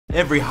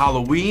Every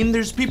Halloween,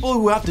 there's people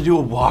who have to do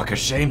a walk of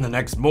shame the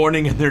next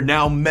morning in their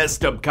now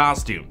messed up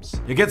costumes.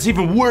 It gets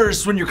even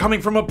worse when you're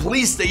coming from a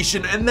police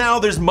station and now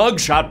there's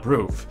mugshot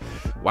proof.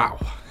 Wow.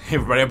 Hey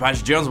everybody, I'm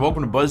Patrick Jones,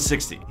 welcome to Buzz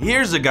 60.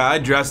 Here's a guy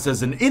dressed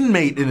as an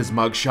inmate in his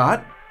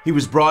mugshot. He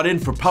was brought in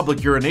for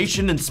public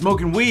urination and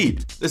smoking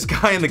weed. This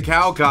guy in the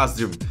cow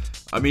costume.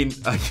 I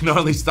can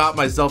hardly stop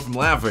myself from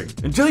laughing.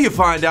 Until you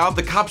find out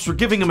the cops were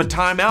giving him a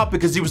timeout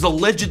because he was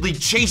allegedly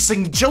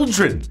chasing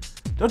children.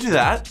 Don't do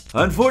that.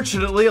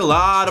 Unfortunately, a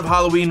lot of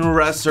Halloween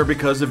arrests are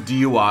because of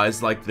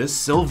DUIs like this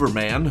Silver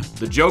Man,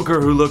 the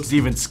Joker who looks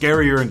even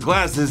scarier in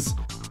glasses,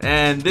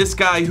 and this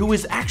guy who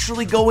is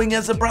actually going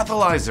as a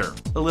breathalyzer.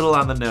 A little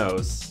on the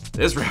nose.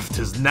 This ref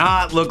does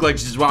not look like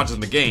she's watching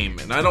the game,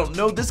 and I don't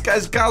know this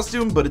guy's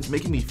costume, but it's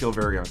making me feel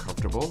very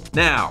uncomfortable.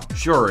 Now,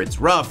 sure,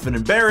 it's rough and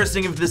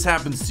embarrassing if this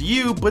happens to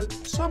you, but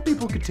some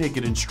people could take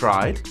it in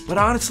stride. But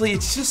honestly,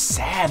 it's just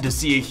sad to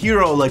see a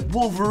hero like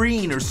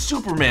Wolverine or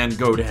Superman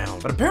go down.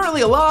 But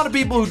apparently a lot of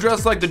people who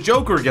dress like the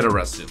Joker get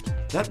arrested.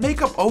 That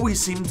makeup always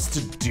seems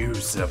to do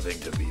something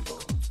to people.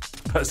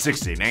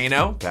 60, now you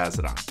know, pass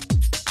it on.